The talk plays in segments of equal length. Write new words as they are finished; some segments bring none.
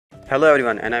Hello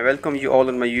everyone, and I welcome you all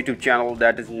on my YouTube channel,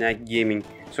 that is NAQ Gaming.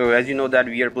 So as you know that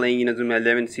we are playing Inazuma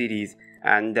 11 series,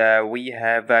 and we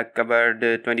have covered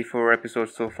 24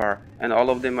 episodes so far, and all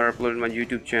of them are uploaded on my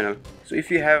YouTube channel. So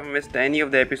if you have missed any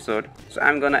of the episode, so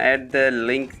I'm gonna add the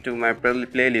link to my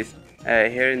playlist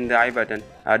here in the I button.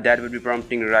 That will be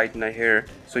prompting right now here,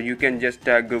 so you can just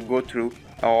go through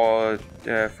or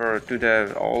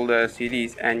all the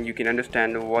series, and you can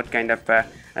understand what kind of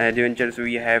adventures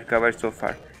we have covered so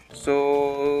far.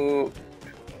 So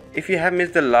if you have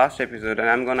missed the last episode, and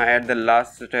I'm gonna add the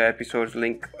last episode's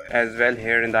link as well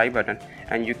here in the I button,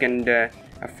 and you can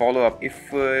follow up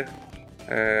if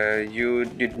you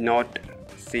did not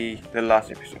see the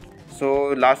last episode.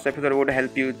 So last episode would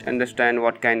help you understand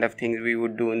what kind of things we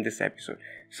would do in this episode.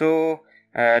 So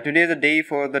today is the day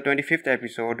for the 25th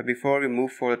episode. Before we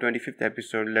move for the 25th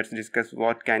episode, let's discuss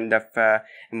what kind of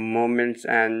moments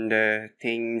and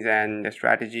things and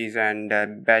strategies and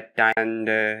bedtime and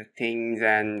things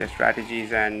and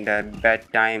strategies and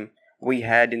bedtime we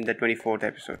had in the 24th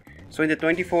episode. So in the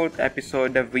 24th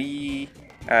episode, we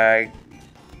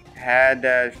had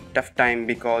a tough time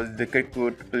because the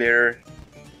Kirkwood player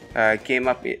came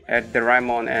up at the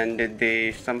Raimon, and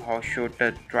they somehow shot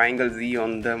a triangle Z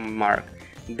on the mark.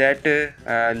 That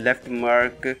left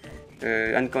Mark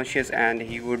unconscious, and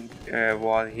he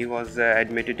was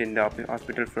admitted in the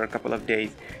hospital for a couple of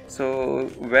days. So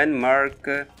when Mark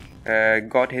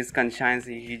got his conscience,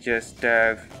 he just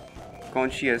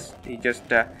conscious. He just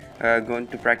going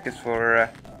to practice for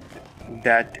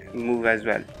that move as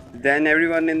well. Then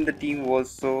everyone in the team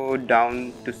was so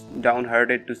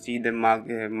downhearted to see the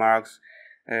Mark's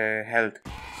health.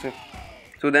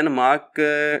 So then Mark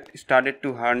started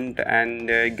to hunt and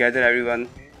gather everyone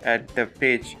at the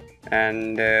pitch,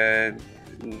 and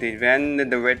when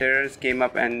the veterans came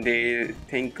up, and they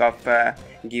think of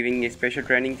giving a special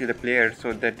training to the players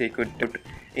so that they could put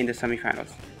in the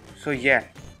semi-finals. So yeah,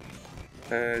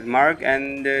 Mark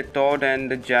and Todd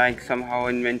and Jack somehow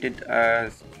invented a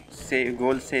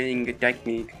goal-saving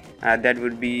technique that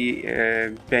would be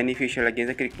beneficial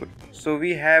against the Kirkwood. So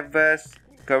we have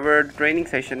covered training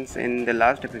sessions in the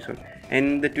last episode.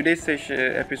 In the today's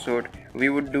episode, we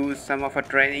would do some of our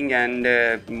training and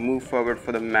move forward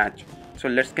for the match. So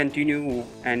let's continue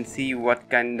and see what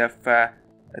kind of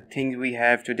things we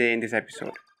have today in this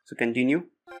episode. So continue.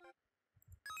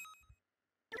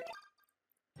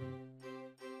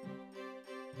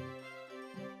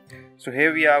 So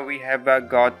here we are. We have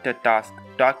got a task.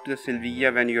 Talk to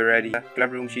Sylvia when you're ready.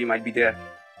 Club room, she might be there.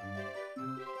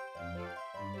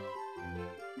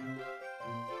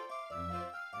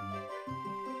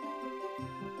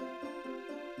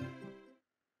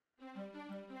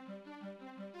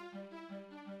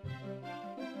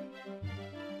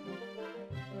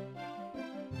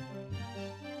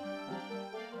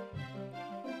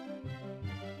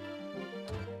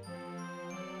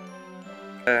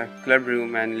 Club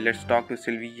room, and let's talk to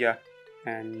Sylvia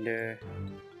and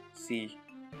see.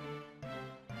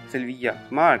 Sylvia,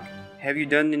 Mark, have you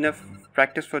done enough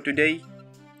practice for today?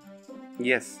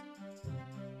 Yes.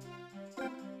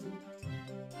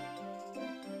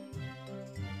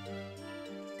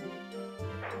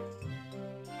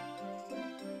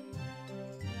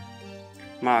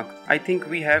 Mark, I think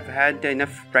we have had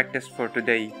enough practice for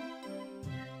today.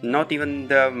 Not even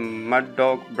the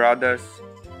Murdock brothers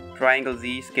triangle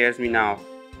Z scares me now.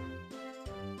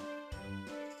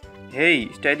 Hey,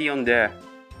 steady on there.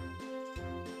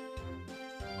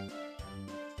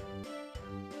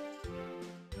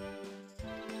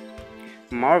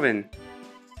 Marvin,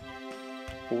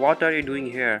 what are you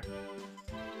doing here?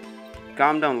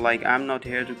 Calm down, like I'm not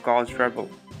here to cause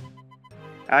trouble.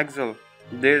 Axel,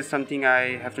 there's something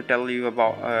I have to tell you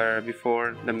about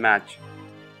before the match.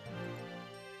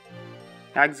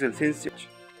 Axel, since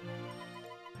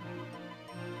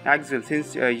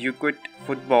you quit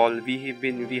football,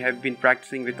 we have been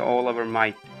practicing with all our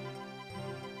might.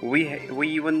 We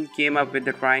even came up with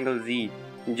the triangle Z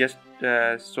just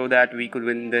so that we could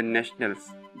win the nationals.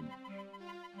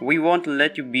 We won't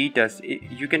let you beat us.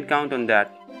 You can count on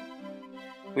that.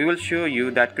 We will show you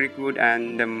that Kirkwood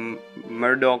and the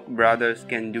Murdock brothers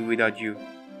can do without you.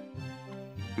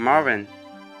 Marvin,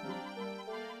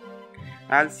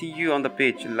 I'll see you on the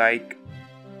pitch,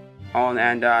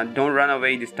 and don't run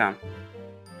away this time.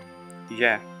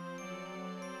 Yeah.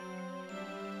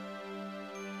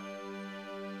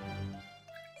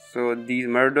 So these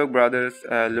Murdock brothers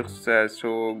looks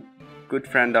so good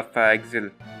friend of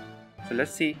Axel. So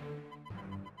let's see.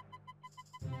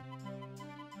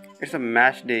 It's a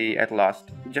match day at last.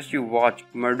 Just you watch,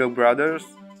 Murdock brothers.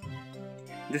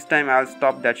 This time I'll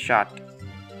stop that shot.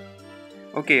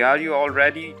 Okay, are you all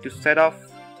ready to set off?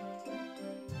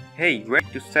 Hey, where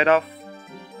to set off?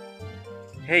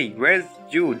 Hey, where's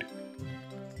Jude?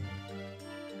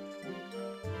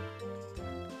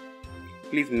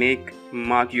 Please make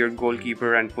Mark your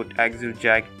goalkeeper and put Axel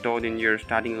Jack Todd in your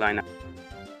starting lineup.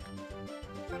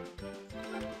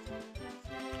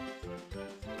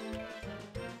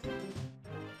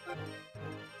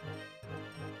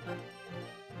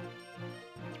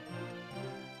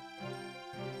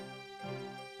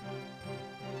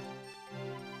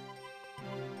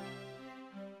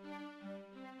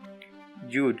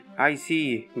 Jude, I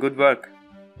see. Good work.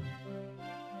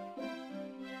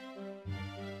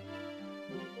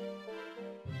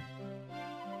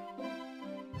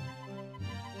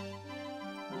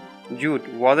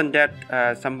 Jude, wasn't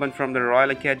that someone from the Royal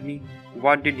Academy?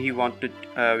 What did he want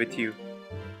with you?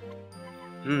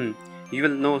 You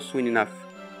will know soon enough.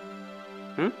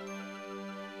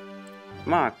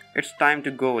 Mark, it's time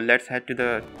to go. Let's head to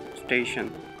the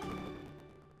station.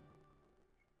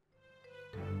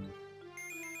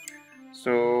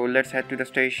 So let's head to the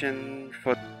station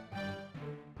for.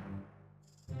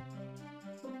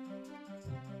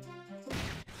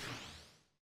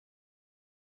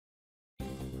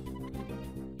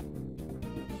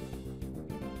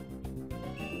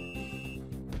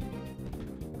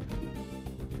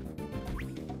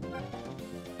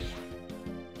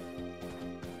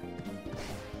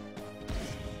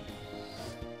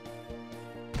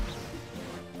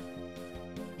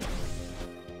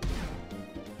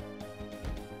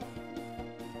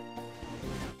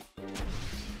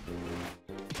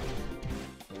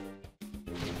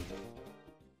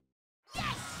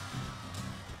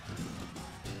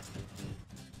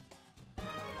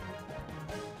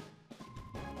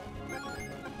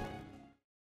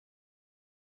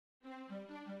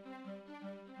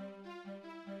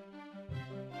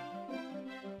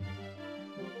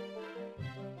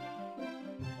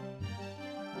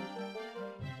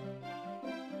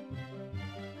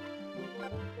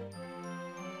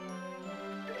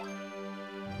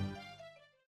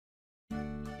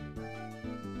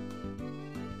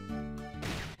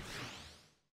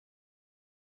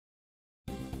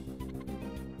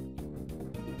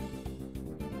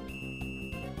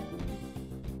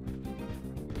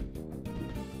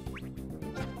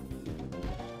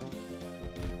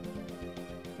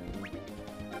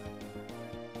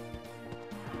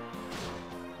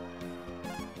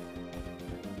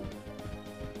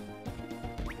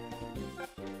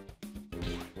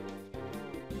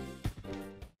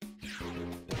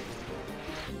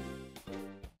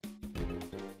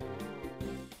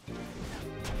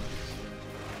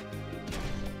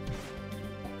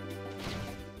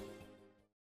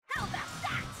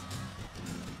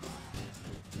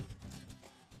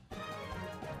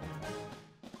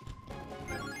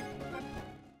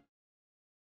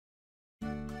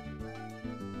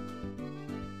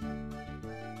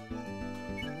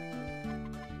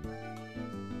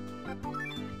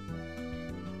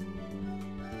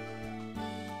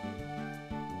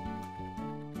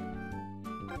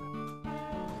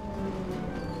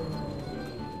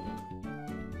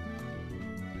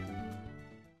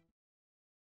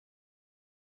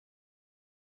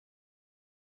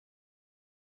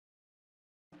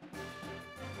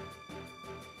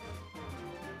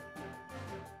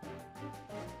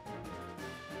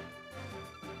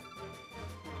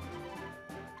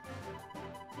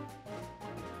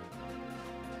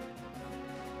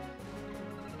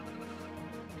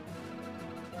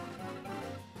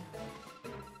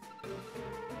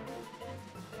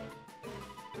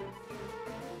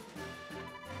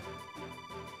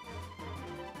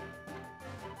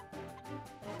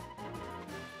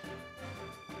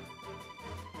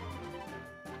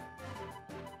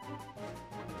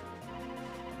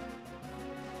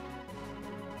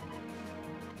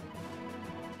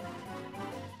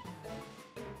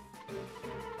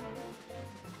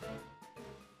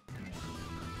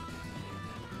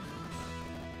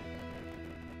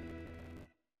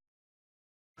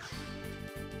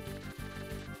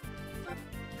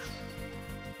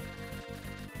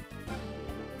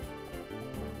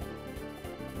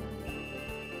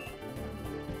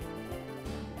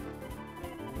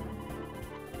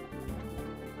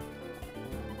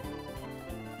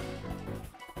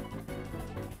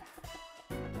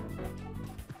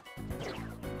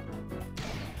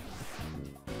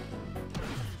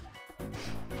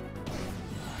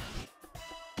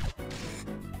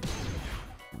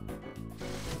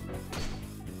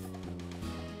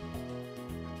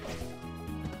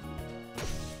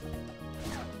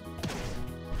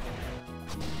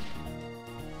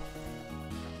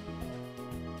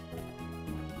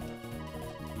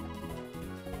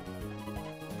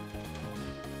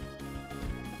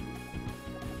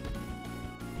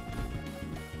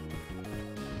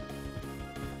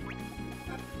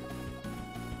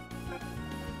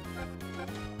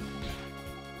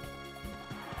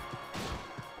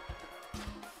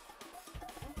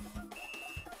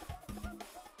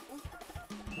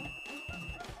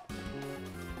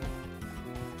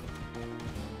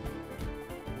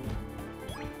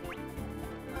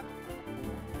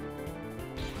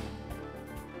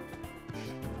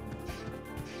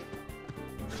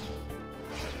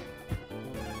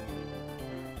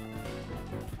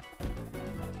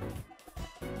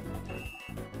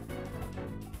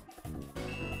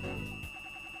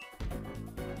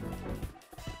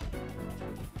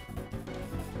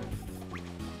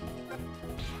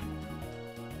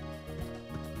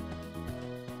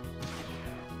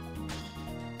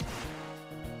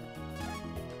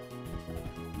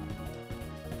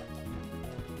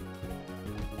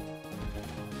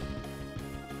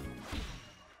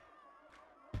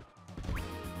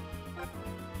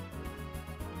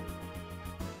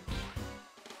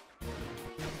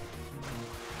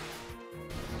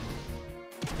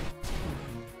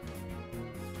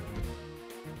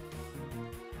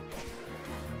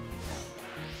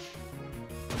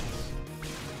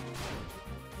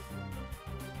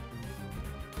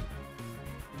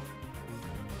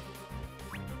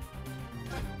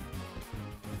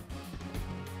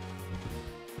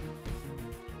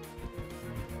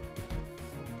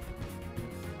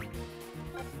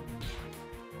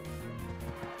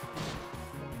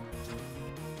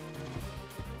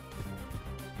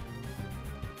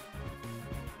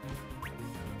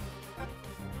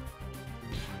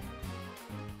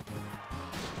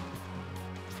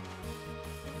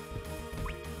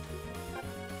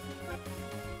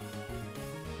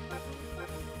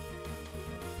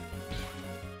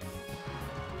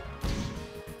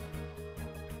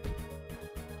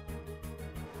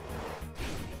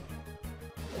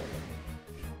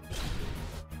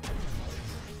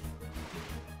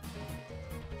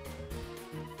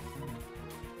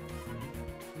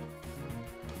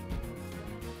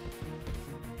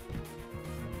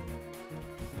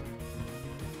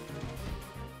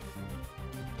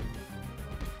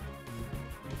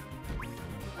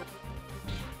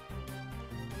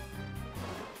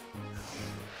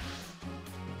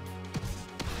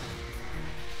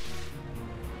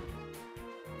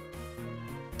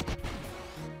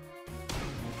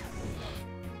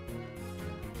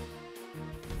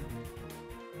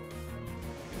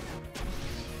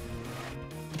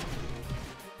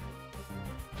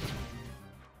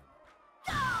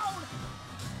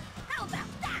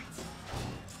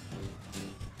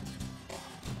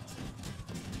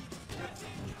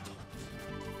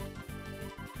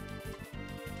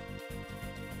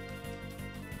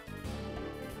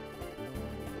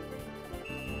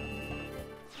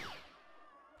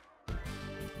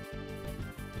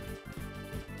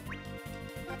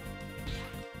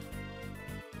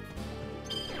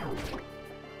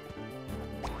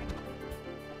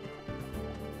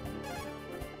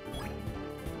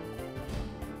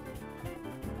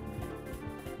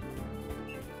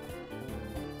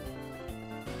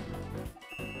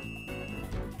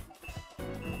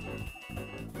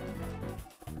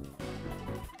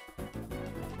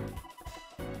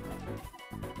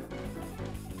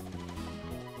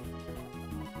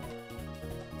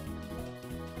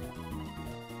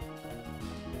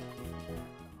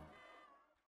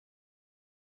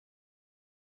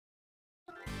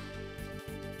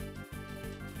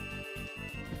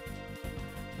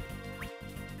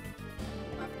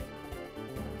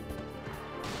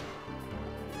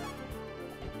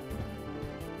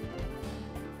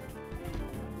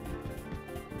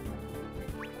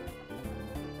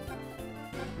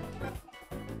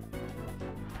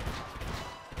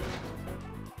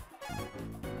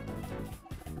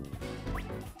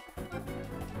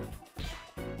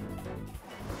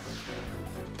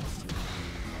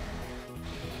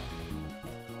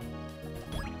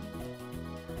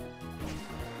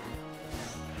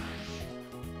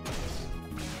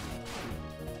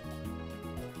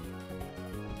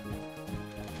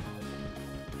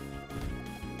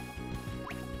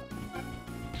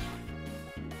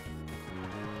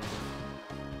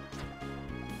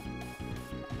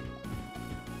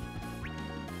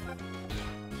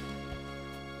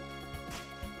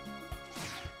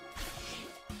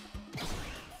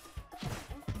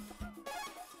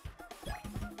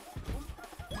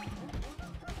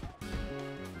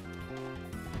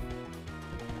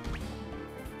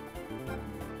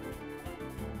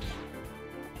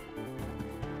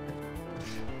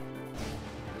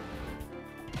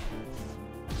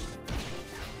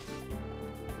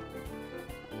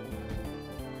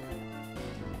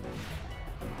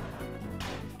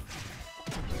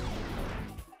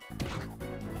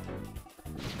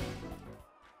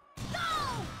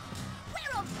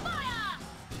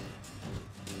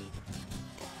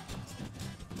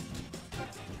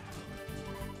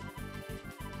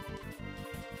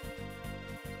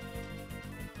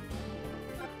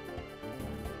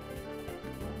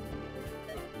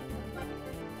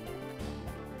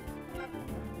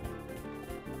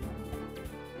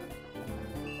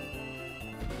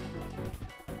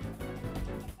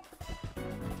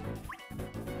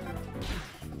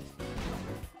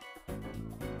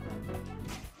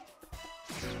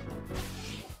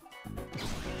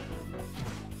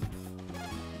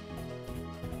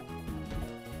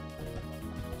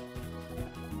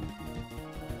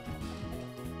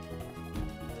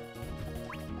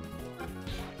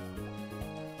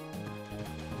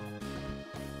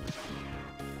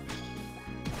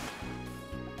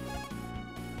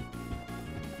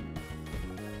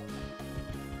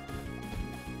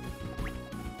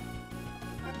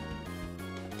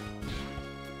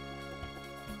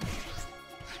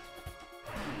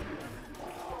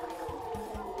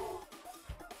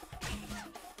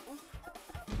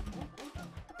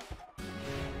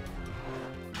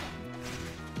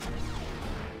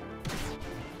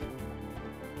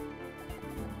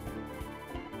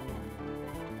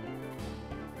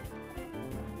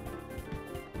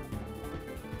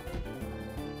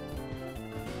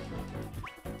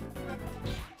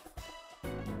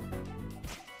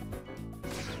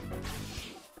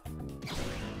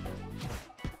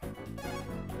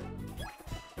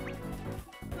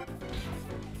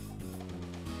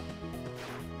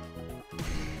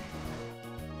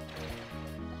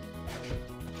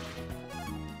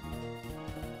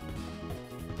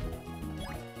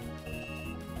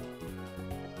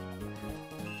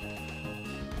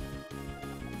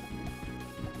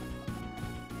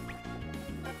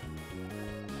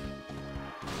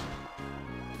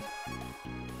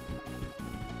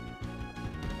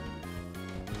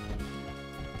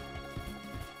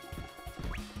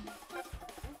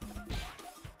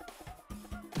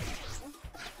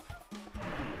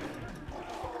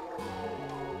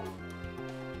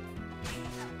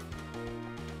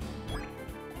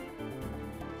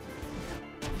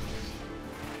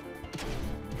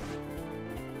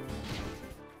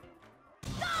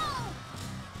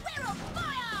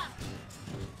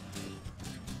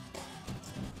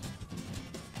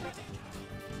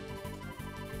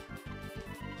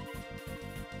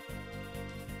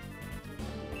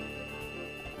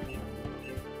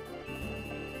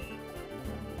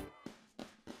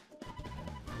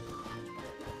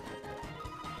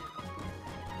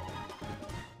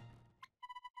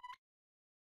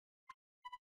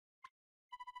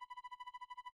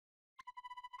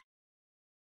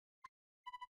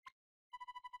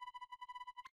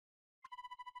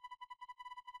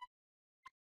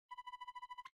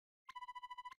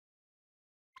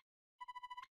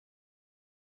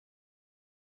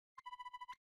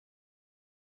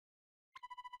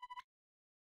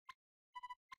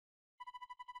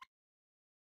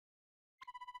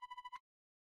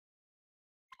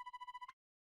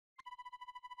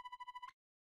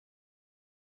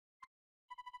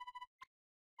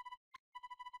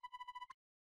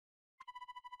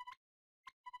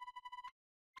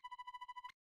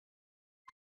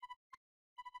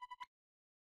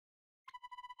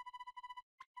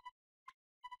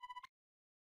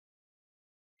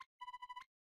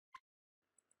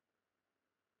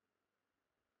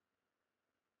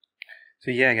 So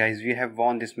yeah guys, we have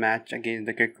won this match against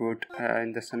the Kirkwood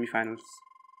in the semi-finals.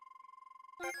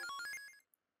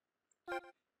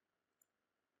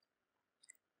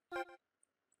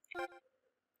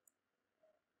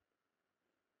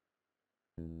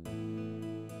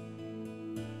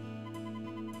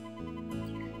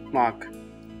 Mark,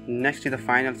 next is the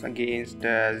finals against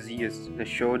Zeus, the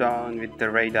showdown with the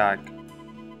Radar,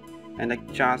 and a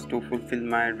chance to fulfill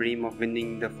my dream of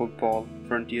winning the football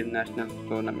frontier national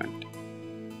tournament.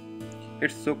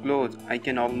 It's so close, I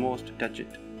can almost touch it.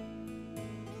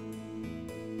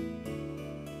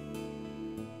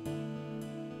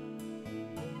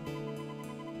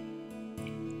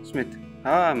 Smith.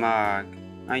 Ah, Mark,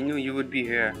 I knew you would be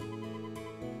here.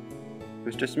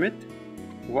 Mr. Smith,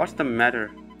 what's the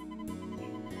matter?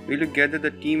 Will you gather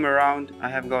the team around? I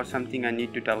have got something I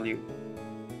need to tell you.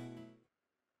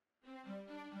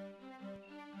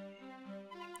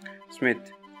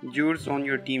 Smith, Jude's on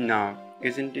your team now,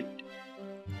 isn't it?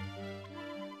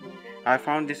 I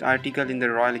found this article in the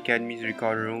Royal Academy's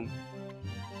record room.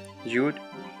 Jude,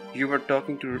 you were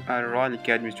talking to a Royal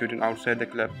Academy student outside the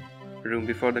club room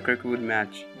before the Kirkwood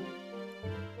match.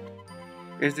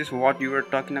 Is this what you were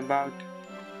talking about?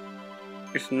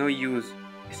 It's no use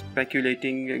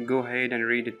speculating, go ahead and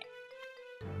read it.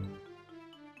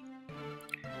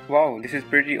 Wow, this is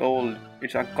pretty old.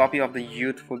 It's a copy of the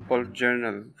Youth Football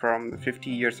Journal from 50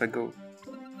 years ago.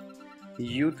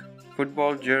 Youth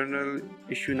Football Journal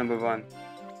issue number 1.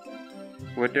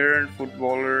 Veteran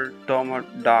footballer Tom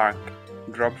Dark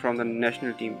dropped from the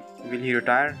national team. Will he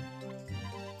retire?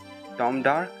 Tom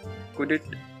Dark? Could it?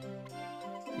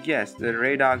 Yes, the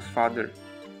Radar's father.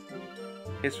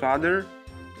 His father?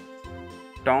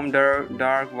 Tom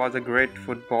Dark was a great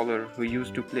footballer who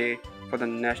used to play for the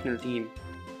national team.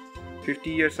 50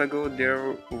 years ago,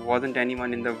 there wasn't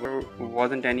anyone in the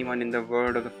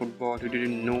world of the football who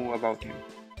didn't know about him.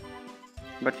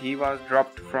 But he was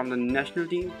dropped from the national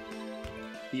team?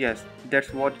 Yes,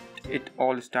 that's what it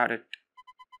all started.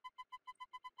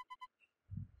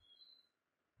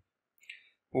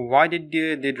 Why did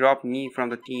they drop me from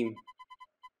the team?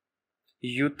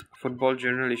 Youth Football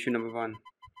Journal issue number 1.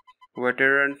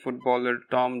 Veteran footballer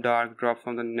Tom Dark dropped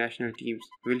from the national teams.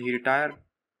 Will he retire?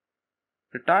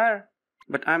 Retire?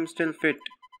 But I'm still fit.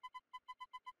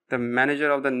 The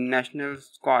manager of the national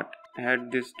squad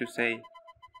had this to say.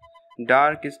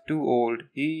 Dark is too old.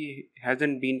 He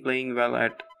hasn't been playing well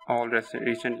at all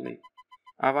recently.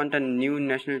 I want a new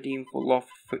national team full of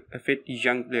fit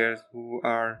young players who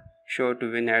are sure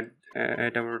to win at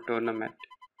our tournament.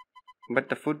 But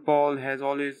the football has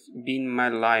always been my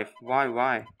life.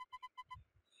 Why?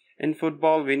 In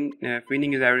football, winning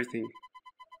is everything.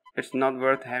 It's not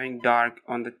worth having Dark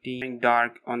on the team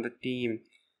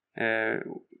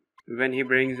when he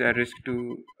brings a risk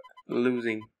to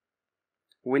losing.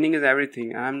 Winning is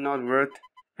everything. I'm not worth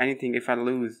anything if I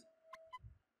lose.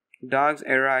 Dark's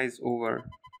era is over.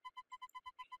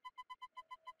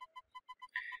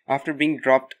 After being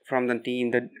dropped from the team,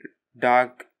 the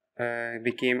Dark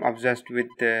became obsessed with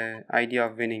the idea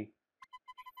of winning.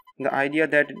 The idea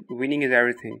that winning is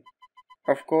everything.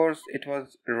 Of course, it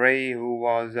was Ray who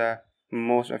was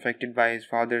most affected by his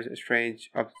father's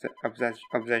strange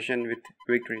obsession with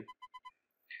victory.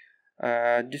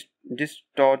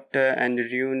 Distorted and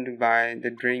ruined by the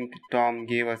drink, Tom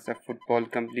gave us a football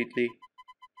completely,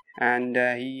 and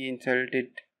he insulted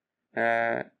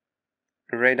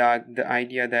Red Ark the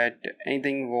idea that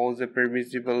anything was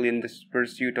permissible in the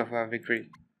pursuit of a victory.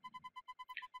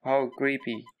 How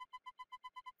creepy.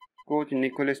 Coach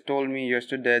Nicholas told me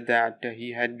yesterday that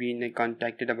he had been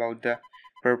contacted about the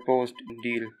proposed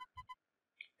deal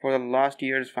for the last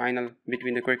year's final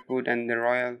between the Kirkwood and the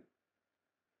Royal.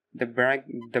 The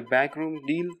backroom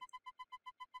deal?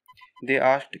 They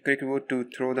asked Kirkwood to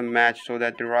throw the match so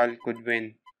that the Royal could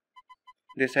win.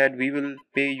 They said, we will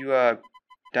pay you a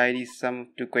tidy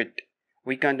sum to quit.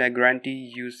 We can't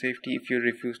guarantee you safety if you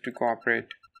refuse to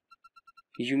cooperate.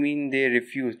 You mean they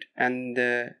refused and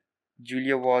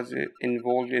Julia was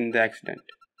involved in the accident?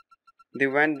 They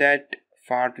went that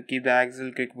far to keep the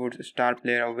Axel Kirkwood's star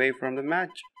player away from the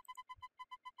match?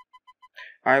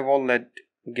 I won't let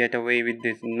get away with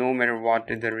this no matter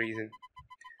what is the reason.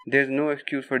 There's no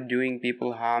excuse for doing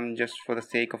people harm just for the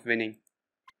sake of winning.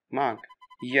 Mark,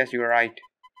 yes, you're right.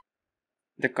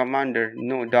 The commander,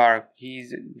 no, Dark,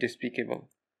 he's despicable.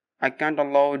 I can't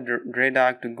allow Grey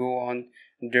Dark to go on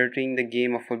dirtying the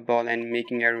game of football and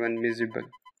making everyone miserable.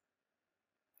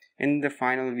 In the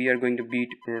final, we are going to beat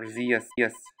Zeus.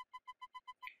 Yes.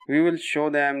 We will show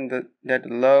them that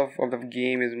love of the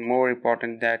game is more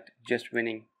important than just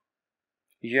winning.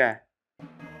 Yeah.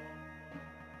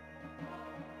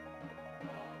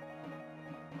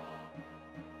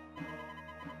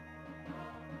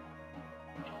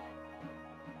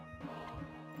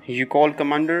 You called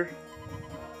Commander?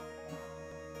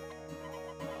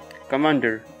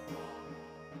 Commander,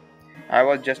 I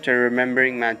was just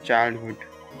remembering my childhood.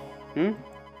 Hmm?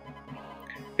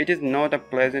 It is not a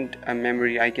pleasant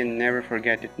memory. I can never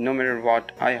forget it, no matter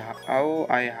what how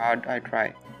hard I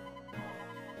try.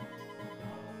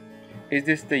 Is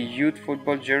this the youth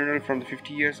football journal from the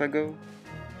 50 years ago?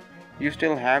 You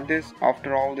still have this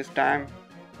after all this time?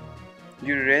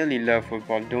 You really love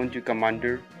football, don't you,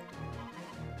 Commander?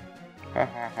 Ha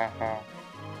ha ha ha.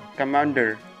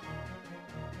 Commander,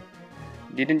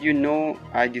 didn't you know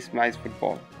I despise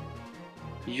football?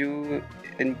 You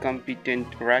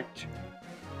incompetent wretch.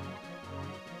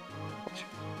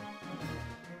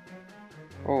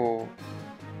 Oh.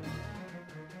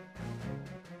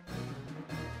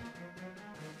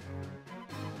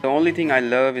 The only thing I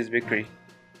love is victory.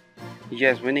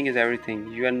 Yes, winning is everything.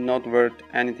 You are not worth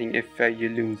anything if you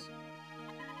lose.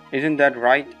 Isn't that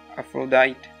right,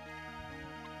 Aphrodite?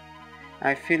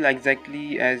 I feel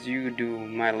exactly as you do,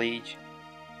 my liege.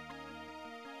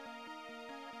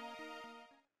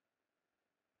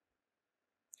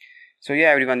 So yeah,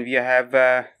 everyone, we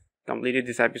have completed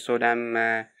this episode.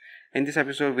 In this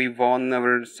episode we won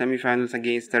our semi-finals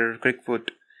against the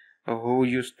Kirkwood, who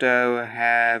used to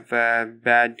have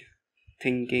bad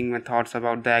thinking and thoughts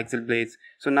about the Axel Blaze.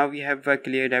 So now we have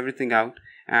cleared everything out,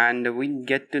 and we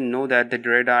get to know that the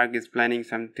Dread Arc is planning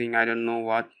something. I don't know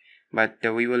what, but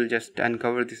we will just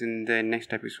uncover this in the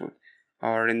next episode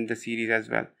or in the series as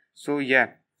well. So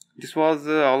yeah, this was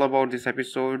all about this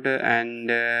episode,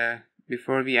 and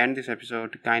before we end this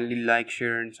episode, kindly like,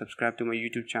 share and subscribe to my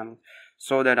YouTube channel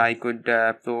so that I could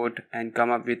upload and come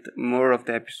up with more of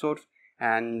the episodes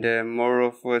and more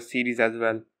of a series as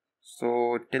well.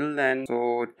 So till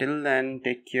then,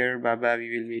 take care. Bye bye.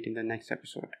 We will meet in the next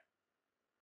episode.